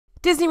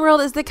Disney World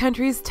is the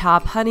country's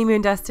top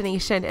honeymoon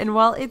destination, and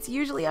while it's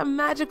usually a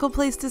magical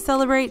place to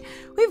celebrate,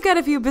 we've got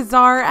a few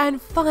bizarre and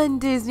fun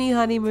Disney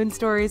honeymoon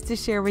stories to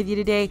share with you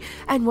today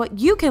and what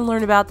you can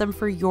learn about them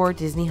for your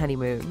Disney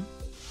honeymoon.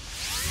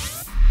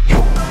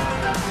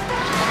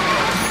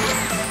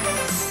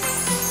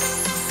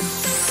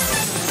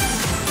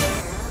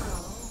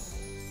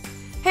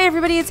 Hey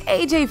everybody, it's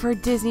AJ for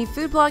Disney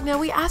Food Blog. Now,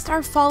 we asked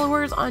our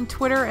followers on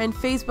Twitter and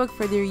Facebook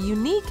for their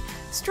unique,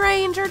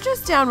 strange, or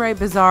just downright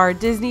bizarre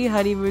Disney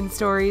honeymoon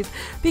stories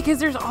because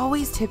there's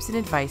always tips and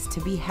advice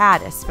to be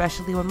had,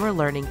 especially when we're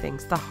learning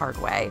things the hard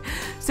way.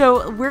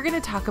 So we're going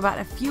to talk about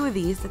a few of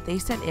these that they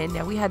sent in.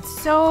 Now, we had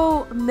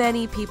so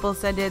many people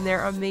send in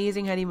their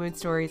amazing honeymoon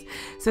stories,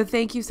 so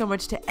thank you so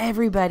much to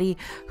everybody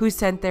who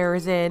sent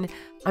theirs in.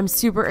 I'm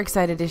super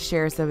excited to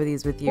share some of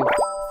these with you.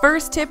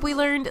 First tip we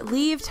learned,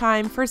 leave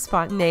time for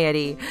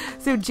spontaneity.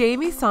 So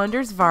Jamie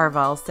Saunders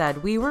Varvel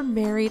said, we were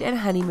married and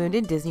honeymooned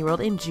in Disney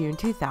World in June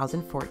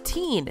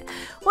 2014.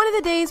 One of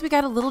the days we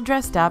got a little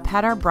dressed up,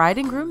 had our bride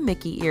and groom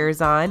Mickey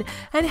ears on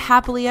and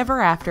happily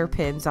ever after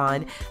pins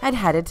on, and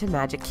headed to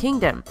Magic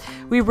Kingdom.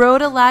 We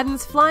rode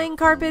Aladdin's flying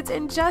carpets,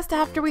 and just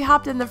after we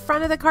hopped in the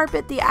front of the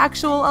carpet, the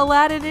actual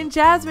Aladdin and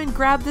Jasmine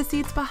grabbed the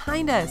seats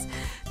behind us.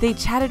 They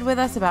chatted with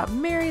us about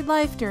married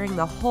life during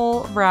the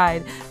whole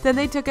ride. Then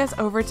they took us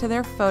over to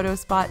their photo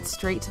spot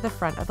straight to the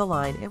front of the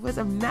line. It was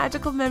a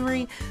magical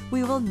memory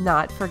we will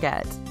not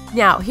forget.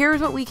 Now,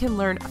 here's what we can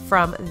learn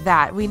from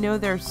that. We know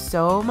there's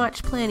so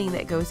much planning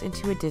that goes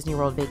into a Disney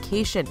World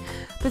vacation,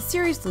 but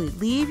seriously,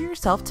 leave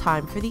yourself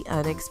time for the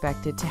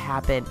unexpected to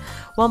happen.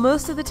 While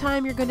most of the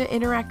time you're going to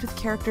interact with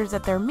characters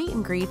at their meet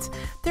and greets,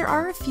 there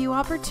are a few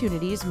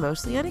opportunities,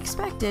 mostly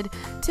unexpected,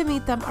 to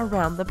meet them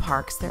around the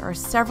parks. There are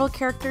several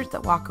characters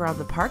that walk around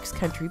the parks: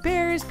 Country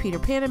Bears, Peter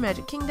Pan and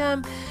Magic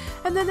Kingdom,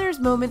 and then there's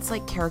moments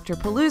like Character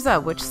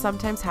Palooza, which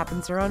sometimes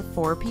happens around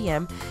 4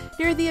 p.m.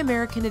 near the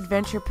American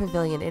Adventure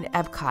Pavilion in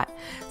Epcot.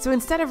 So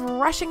instead of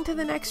rushing to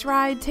the next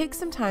ride, take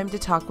some time to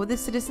talk with the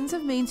citizens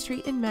of Main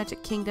Street in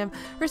Magic Kingdom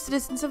or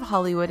citizens of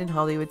Hollywood and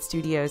Hollywood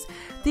Studios.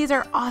 These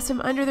are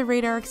awesome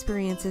under-the-radar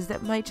experiences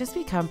that might just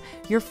become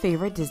your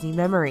favorite Disney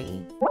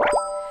memory.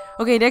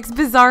 Okay, next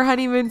bizarre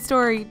honeymoon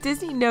story.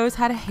 Disney knows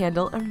how to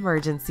handle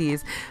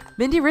emergencies.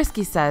 Mindy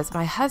Risky says,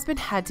 my husband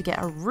had to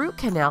get a root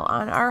canal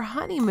on our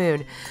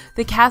honeymoon.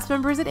 The cast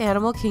members at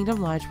Animal Kingdom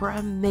Lodge were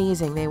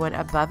amazing. They went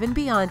above and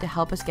beyond to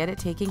help us get it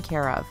taken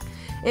care of.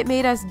 It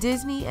made us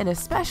Disney and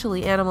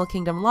especially Animal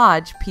Kingdom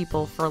Lodge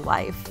people for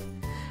life.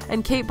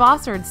 And Kate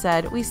Bossard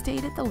said, we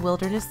stayed at the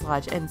Wilderness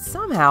Lodge, and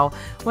somehow,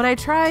 when I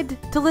tried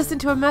to listen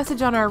to a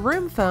message on our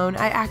room phone,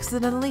 I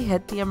accidentally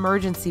hit the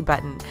emergency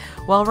button.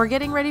 While we're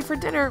getting ready for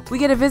dinner, we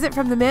get a visit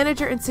from the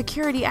manager and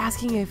security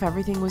asking if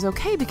everything was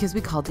okay because we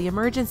called the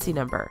emergency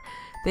number.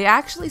 They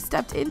actually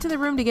stepped into the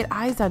room to get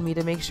eyes on me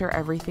to make sure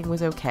everything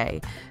was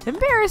okay.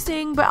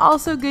 Embarrassing, but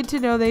also good to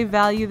know they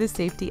value the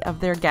safety of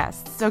their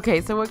guests.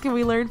 Okay, so what can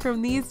we learn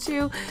from these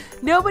two?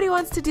 Nobody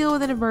wants to deal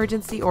with an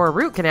emergency or a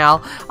root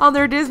canal on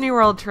their Disney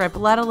World trip,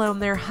 let alone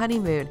their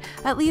honeymoon.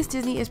 At least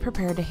Disney is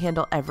prepared to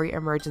handle every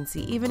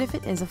emergency, even if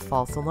it is a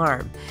false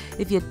alarm.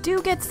 If you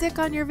do get sick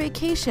on your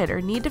vacation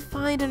or need to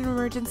find an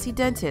emergency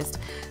dentist,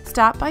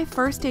 stop by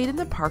First Aid in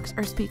the parks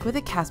or speak with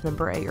a cast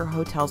member at your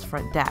hotel's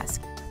front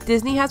desk.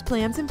 Disney has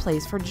plans in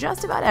place for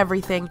just about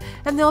everything,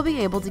 and they'll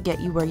be able to get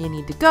you where you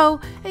need to go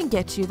and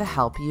get you the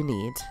help you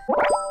need.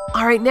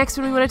 All right, next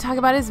one we want to talk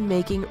about is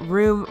making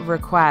room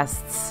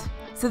requests.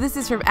 So this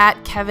is from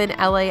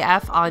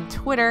 @KevinLAF on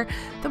Twitter.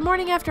 The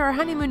morning after our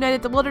honeymoon night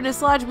at the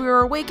Wilderness Lodge, we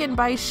were awakened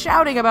by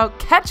shouting about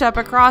ketchup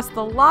across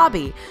the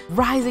lobby,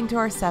 rising to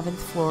our 7th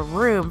floor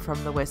room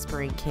from the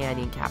Whispering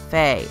Canyon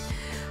Cafe.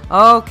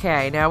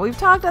 Okay, now we've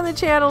talked on the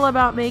channel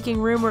about making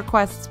room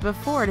requests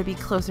before to be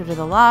closer to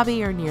the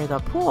lobby or near the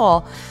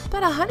pool,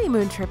 but a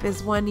honeymoon trip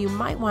is one you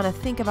might want to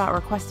think about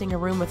requesting a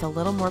room with a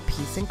little more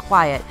peace and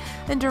quiet,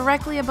 and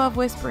directly above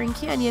Whispering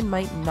Canyon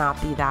might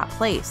not be that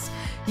place.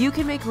 You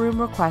can make room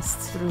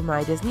requests through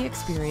My Disney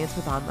Experience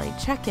with online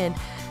check-in,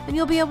 and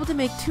you'll be able to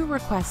make 2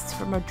 requests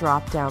from a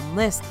drop-down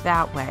list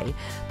that way.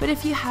 But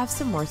if you have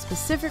some more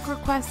specific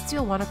requests,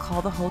 you'll want to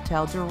call the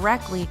hotel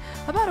directly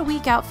about a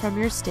week out from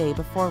your stay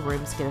before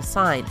rooms get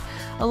assigned.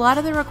 A lot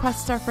of the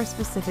requests are for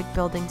specific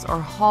buildings or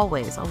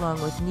hallways,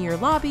 along with near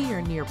lobby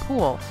or near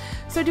pool.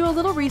 So do a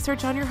little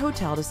research on your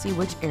hotel to see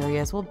which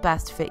areas will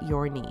best fit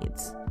your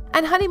needs.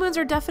 And honeymoons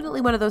are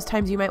definitely one of those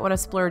times you might want to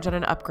splurge on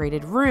an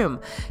upgraded room.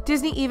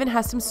 Disney even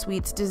has some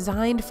suites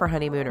designed for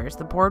honeymooners.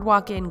 The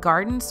Boardwalk Inn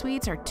Garden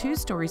Suites are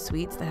 2-story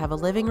suites that have a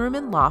living room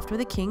and loft with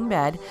a king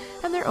bed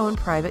and their own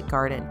private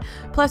garden.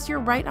 Plus, you're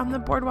right on the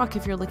boardwalk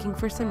if you're looking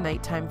for some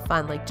nighttime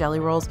fun like Jelly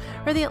Rolls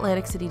or the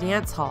Atlantic City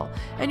Dance Hall.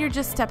 And you're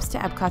just steps to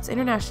Epcot's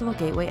International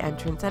Gateway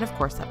entrance and, of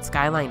course, that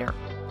Skyliner.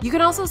 You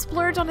can also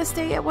splurge on a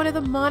stay at one of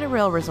the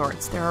monorail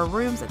resorts. There are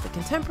rooms at the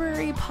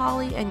Contemporary,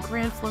 Poly, and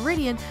Grand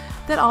Floridian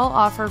that all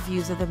offer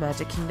views of the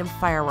Magic Kingdom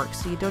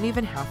fireworks, so you don't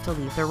even have to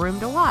leave the room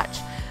to watch.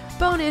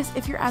 Bonus,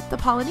 if you're at the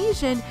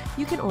Polynesian,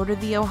 you can order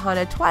the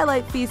Ohana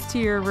Twilight Feast to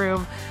your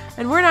room.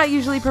 And we're not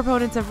usually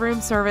proponents of room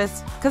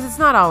service because it's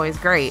not always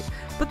great,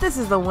 but this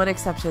is the one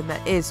exception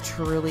that is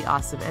truly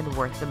awesome and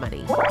worth the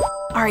money.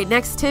 All right,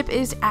 next tip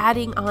is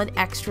adding on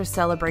extra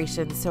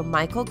celebrations. So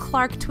Michael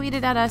Clark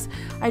tweeted at us,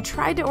 "I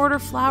tried to order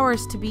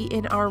flowers to be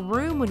in our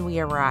room when we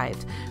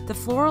arrived. The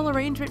floral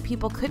arrangement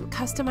people couldn't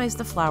customize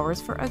the flowers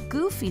for a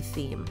Goofy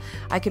theme.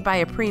 I could buy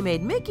a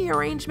pre-made Mickey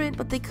arrangement,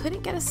 but they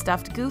couldn't get a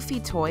stuffed Goofy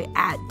toy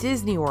at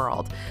Disney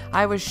World.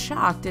 I was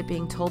shocked at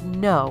being told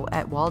no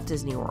at Walt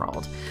Disney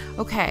World."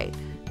 Okay.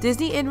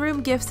 Disney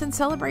in-room gifts and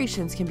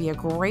celebrations can be a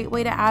great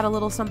way to add a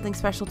little something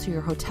special to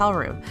your hotel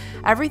room.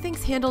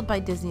 Everything's handled by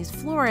Disney's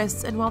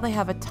florists, and while they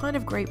have a ton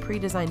of great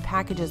pre-designed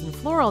packages and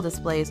floral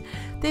displays,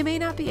 they may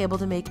not be able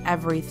to make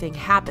everything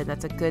happen.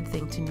 That's a good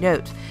thing to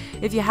note.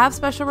 If you have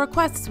special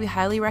requests, we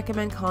highly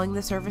recommend calling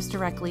the service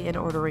directly and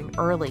ordering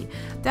early.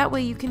 That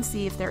way you can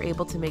see if they're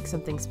able to make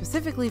something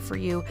specifically for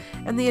you,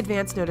 and the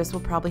advance notice will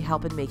probably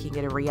help in making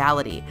it a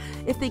reality.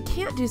 If they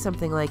can't do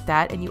something like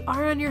that and you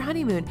are on your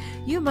honeymoon,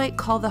 you might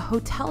call the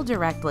hotel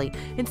directly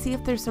and see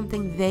if there's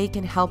something they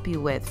can help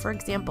you with. For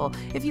example,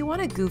 if you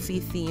want a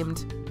Goofy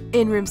themed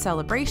in-room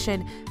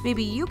celebration,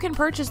 maybe you can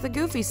purchase the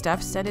Goofy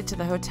stuff, send it to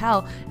the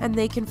hotel, and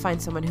they can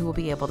find someone who will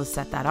be able to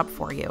set that up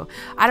for you.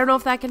 I don't know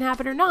if that can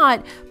happen or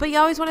not, but you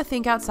always want to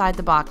think outside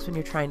the box when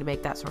you're trying to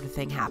make that sort of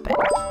thing happen.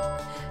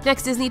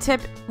 Next Disney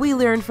tip we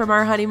learned from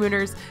our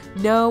honeymooners: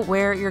 know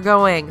where you're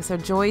going. So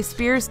Joy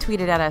Spears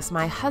tweeted at us,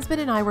 "My husband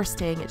and I were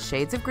staying at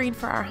Shades of Green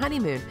for our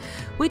honeymoon.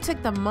 We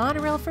took the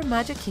monorail from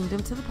Magic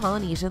Kingdom to the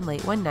Polynesian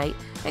late one night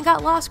and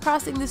got lost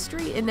crossing the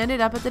street and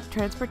ended up at the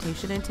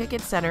Transportation and Ticket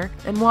Center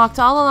and walked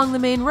all along the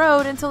main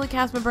road until the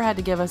cast member had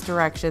to give us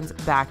directions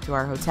back to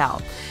our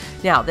hotel."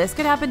 Now, this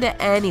could happen to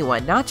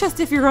anyone, not just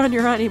if you're on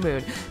your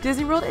honeymoon.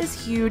 Disney World is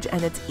huge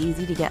and it's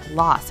easy to get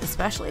lost,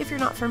 especially if you're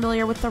not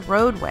familiar with the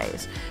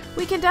roadways.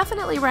 We can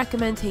definitely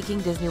recommend taking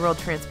Disney World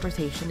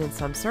transportation in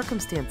some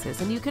circumstances,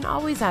 and you can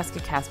always ask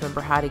a cast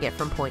member how to get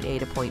from point A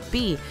to point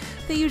B.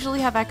 They usually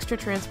have extra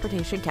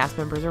transportation cast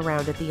members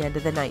around at the end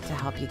of the night to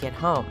help you get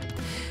home.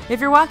 If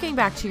you're walking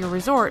back to your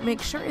resort,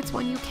 make sure it's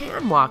one you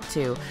can walk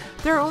to.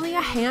 There are only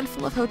a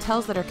handful of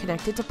hotels that are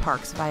connected to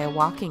parks via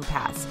walking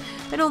paths,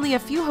 and only a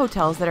few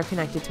hotels that are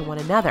connected to one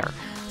another.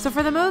 So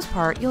for the most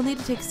part, you'll need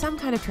to take some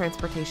kind of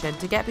transportation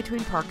to get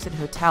between parks and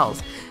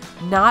hotels.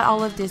 Not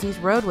all of Disney's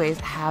roadways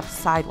have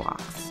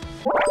sidewalks.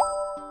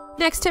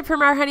 Next tip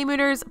from our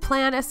honeymooners,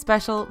 plan a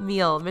special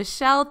meal.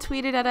 Michelle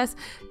tweeted at us,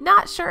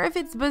 "Not sure if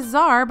it's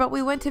bizarre, but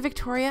we went to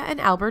Victoria and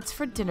Albert's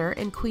for dinner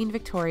in Queen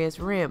Victoria's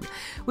room.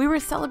 We were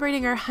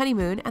celebrating our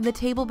honeymoon, and the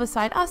table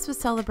beside us was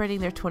celebrating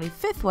their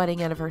 25th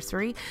wedding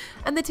anniversary,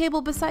 and the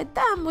table beside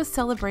them was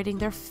celebrating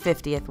their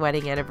 50th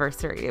wedding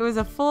anniversary. It was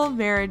a full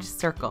marriage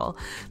circle."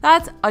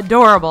 That's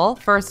adorable,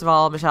 first of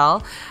all,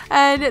 Michelle.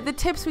 And the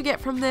tips we get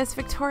from this,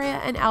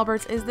 Victoria and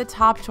Albert's is the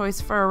top choice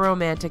for a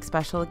romantic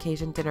special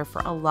occasion dinner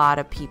for a lot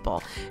of people.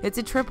 It's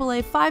a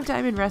AAA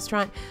 5-diamond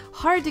restaurant,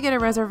 hard to get a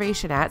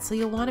reservation at, so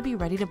you'll want to be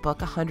ready to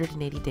book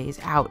 180 days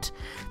out.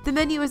 The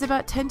menu is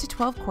about 10 to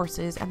 12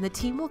 courses, and the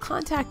team will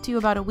contact you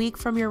about a week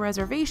from your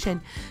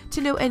reservation to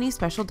know any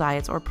special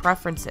diets or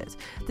preferences.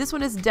 This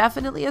one is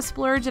definitely a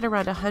splurge at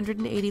around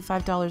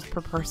 $185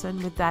 per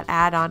person, with that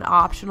add-on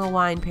optional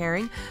wine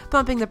pairing,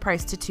 bumping the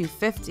price to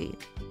 $250.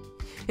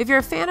 If you're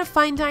a fan of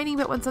fine dining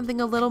but want something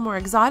a little more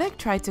exotic,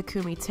 try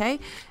Takumi Te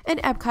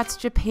and Epcot's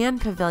Japan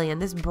Pavilion.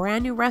 This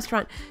brand new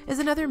restaurant is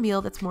another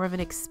meal that's more of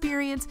an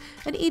experience,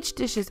 and each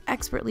dish is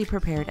expertly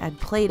prepared and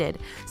plated.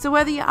 So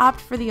whether you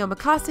opt for the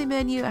omakase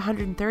menu,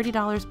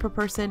 $130 per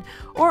person,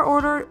 or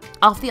order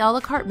off the a la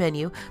carte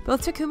menu,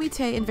 both Takumi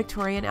Te and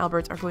Victoria and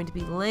Albert's are going to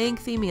be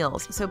lengthy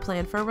meals, so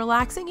plan for a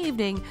relaxing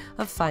evening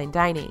of fine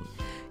dining.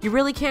 You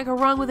really can't go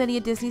wrong with any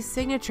of Disney's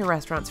signature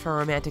restaurants for a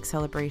romantic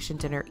celebration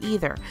dinner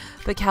either,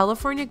 but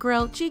California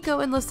Grill,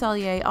 Chico, and Le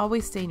Cellier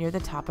always stay near the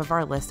top of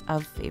our list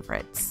of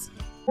favorites.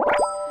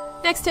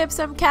 Next tip,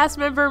 some cast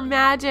member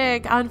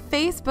magic. On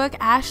Facebook,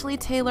 Ashley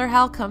Taylor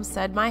Halcombe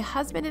said, "My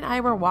husband and I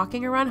were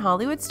walking around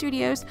Hollywood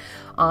Studios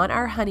on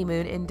our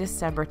honeymoon in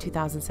December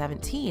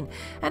 2017,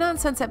 and on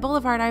Sunset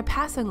Boulevard I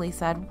passingly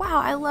said, 'Wow,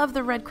 I love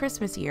the red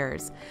Christmas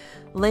ears.'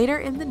 Later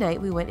in the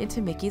night, we went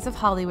into Mickey's of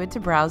Hollywood to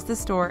browse the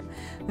store.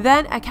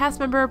 Then a cast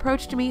member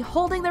approached me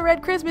holding the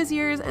red Christmas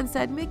ears and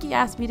said, 'Mickey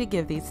asked me to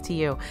give these to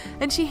you,'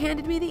 and she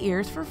handed me the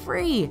ears for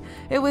free.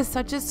 It was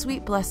such a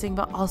sweet blessing,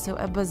 but also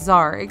a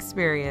bizarre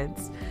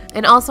experience."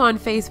 And also on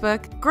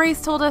Facebook,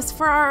 Grace told us,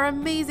 "For our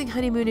amazing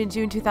honeymoon in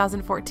June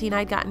 2014,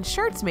 I'd gotten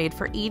shirts made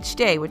for each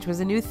day, which was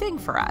a new thing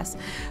for us.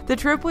 The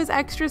trip was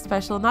extra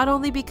special, not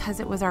only because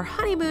it was our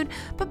honeymoon,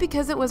 but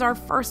because it was our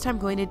first time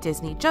going to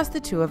Disney, just the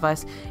two of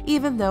us,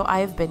 even though I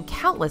have been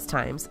countless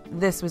times,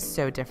 this was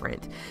so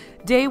different.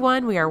 Day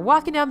one, we are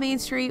walking down Main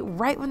Street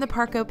right when the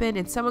park opened,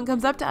 and someone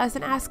comes up to us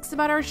and asks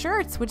about our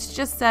shirts, which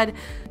just said,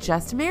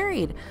 "Just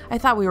married." I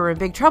thought we were in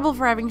big trouble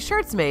for having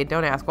shirts made,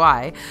 don't ask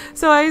why.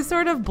 So I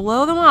sort of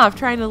blow them off,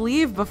 trying to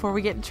leave before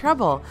we get in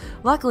trouble.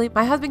 Luckily,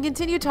 my husband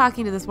continued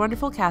talking to this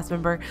wonderful cast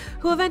member,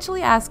 who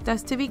eventually asked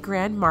us to be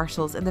grand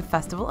marshals in the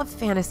Festival of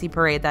Fantasy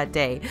Parade that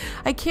day.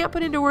 I can't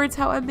put into words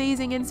how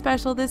amazing and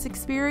special this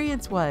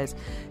experience was.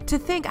 To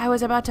think I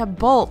was about to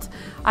bolt.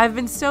 I've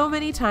been so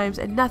many times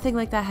and nothing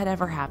like that had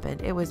ever happened.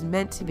 It was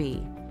meant to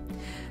be.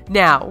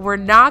 Now, we're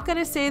not going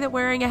to say that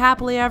wearing a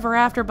happily ever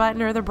after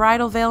button or the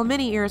bridal veil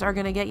mini ears are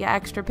going to get you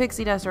extra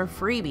pixie dust or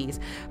freebies,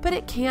 but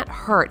it can't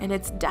hurt, and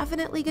it's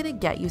definitely going to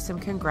get you some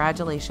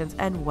congratulations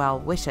and well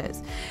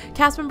wishes.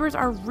 Cast members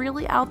are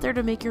really out there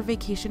to make your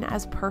vacation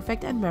as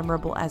perfect and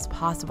memorable as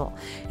possible.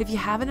 If you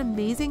have an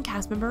amazing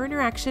cast member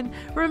interaction,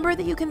 remember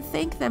that you can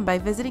thank them by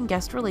visiting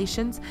guest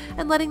relations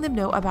and letting them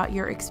know about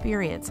your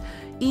experience.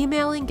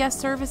 Emailing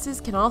guest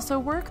services can also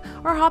work,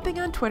 or hopping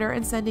on Twitter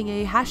and sending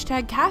a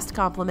hashtag cast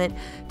compliment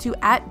to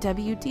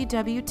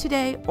 @WDW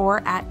Today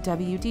or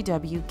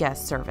 @WDW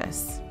Guest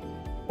Service.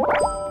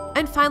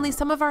 And finally,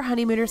 some of our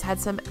honeymooners had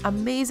some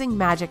amazing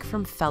magic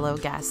from fellow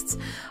guests.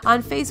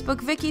 On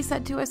Facebook, Vicky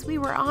said to us, "We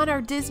were on our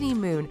Disney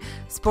moon.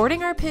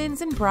 Sporting our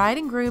pins and bride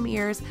and groom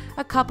ears,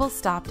 a couple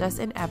stopped us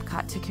in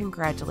Epcot to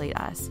congratulate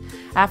us.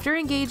 After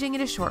engaging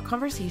in a short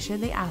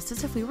conversation, they asked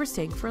us if we were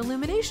staying for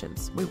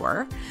Illuminations. We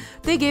were.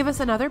 They gave us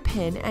another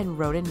pin and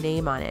wrote a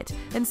name on it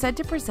and said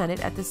to present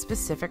it at the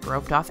specific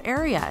roped off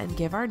area and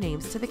give our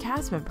names to the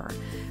cast member.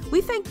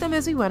 We thanked them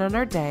as we went on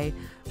our day.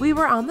 We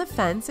were on the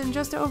fence and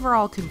just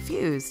overall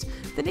confused.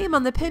 The name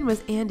on the pin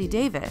was Andy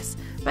Davis.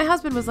 My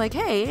husband was like,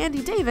 'Hey,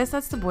 Andy Davis,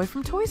 that's the boy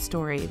from Toy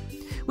Story.'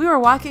 We were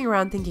walking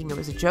around thinking it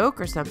was a joke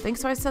or something,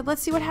 so I said,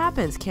 'Let's see what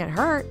happens. Can't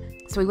hurt.'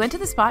 So we went to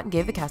the spot and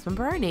gave the cast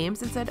member our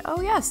names and said,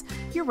 'Oh yes,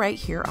 you're right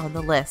here on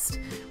the list.'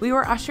 We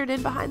were ushered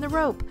in behind the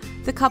rope.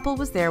 The couple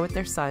was there with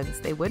their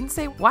sons. They wouldn't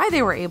say why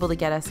they were able to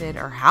get us in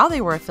or how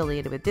they were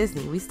affiliated with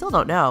Disney. We still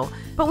don't know.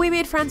 But we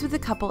made friends with the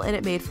couple, and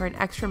it made for an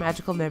extra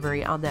magical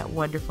memory on that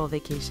wonderful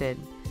vacation."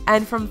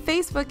 And from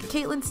Facebook,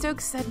 Caitlin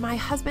Stokes said, "My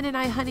husband and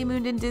I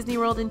honeymooned in Disney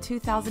World in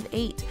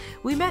 2008.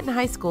 We met in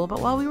high school, but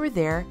while we were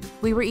there,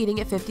 we were eating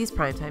at 50's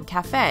Primetime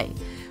Cafe.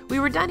 We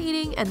were done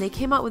eating and they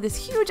came out with this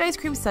huge ice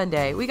cream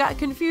sundae. We got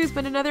confused,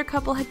 but another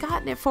couple had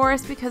gotten it for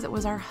us because it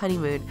was our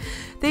honeymoon.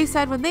 They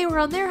said when they were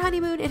on their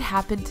honeymoon, it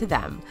happened to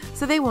them,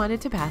 so they wanted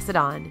to pass it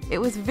on.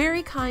 It was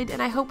very kind,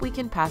 and I hope we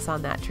can pass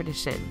on that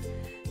tradition."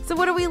 So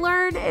what do we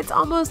learn? It's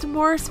almost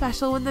more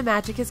special when the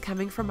magic is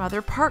coming from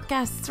other park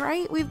guests,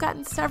 right? We've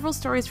gotten several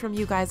stories from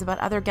you guys about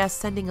other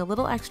guests sending a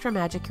little extra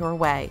magic your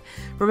way.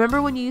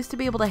 Remember when you used to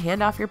be able to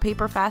hand off your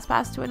paper fast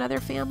pass to another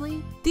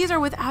family? These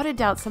are without a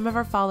doubt some of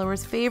our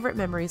followers' favorite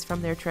memories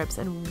from their trips,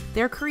 and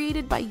they're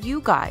created by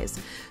you guys.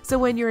 So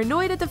when you're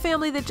annoyed at the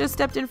family that just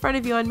stepped in front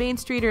of you on Main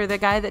Street or the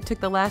guy that took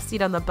the last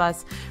seat on the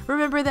bus,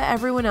 remember that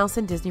everyone else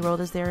in Disney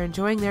World is there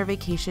enjoying their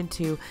vacation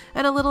too,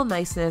 and a little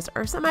niceness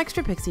or some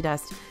extra pixie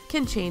dust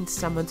can change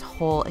someone's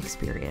whole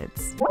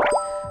experience.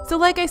 So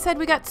like I said,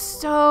 we got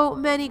so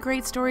many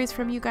great stories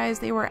from you guys.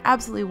 They were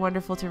absolutely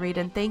wonderful to read,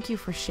 and thank you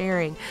for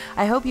sharing.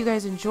 I hope you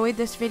guys enjoyed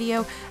this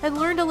video and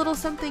learned a little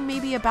something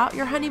maybe about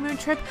your honeymoon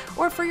trip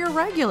or for your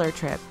regular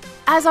trip.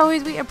 As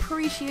always, we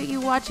appreciate you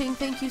watching.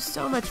 Thank you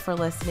so much for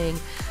listening.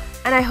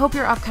 And I hope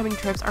your upcoming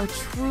trips are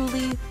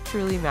truly,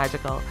 truly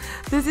magical.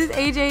 This is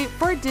AJ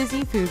for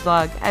Disney Food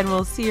Blog, and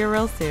we'll see you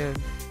real soon.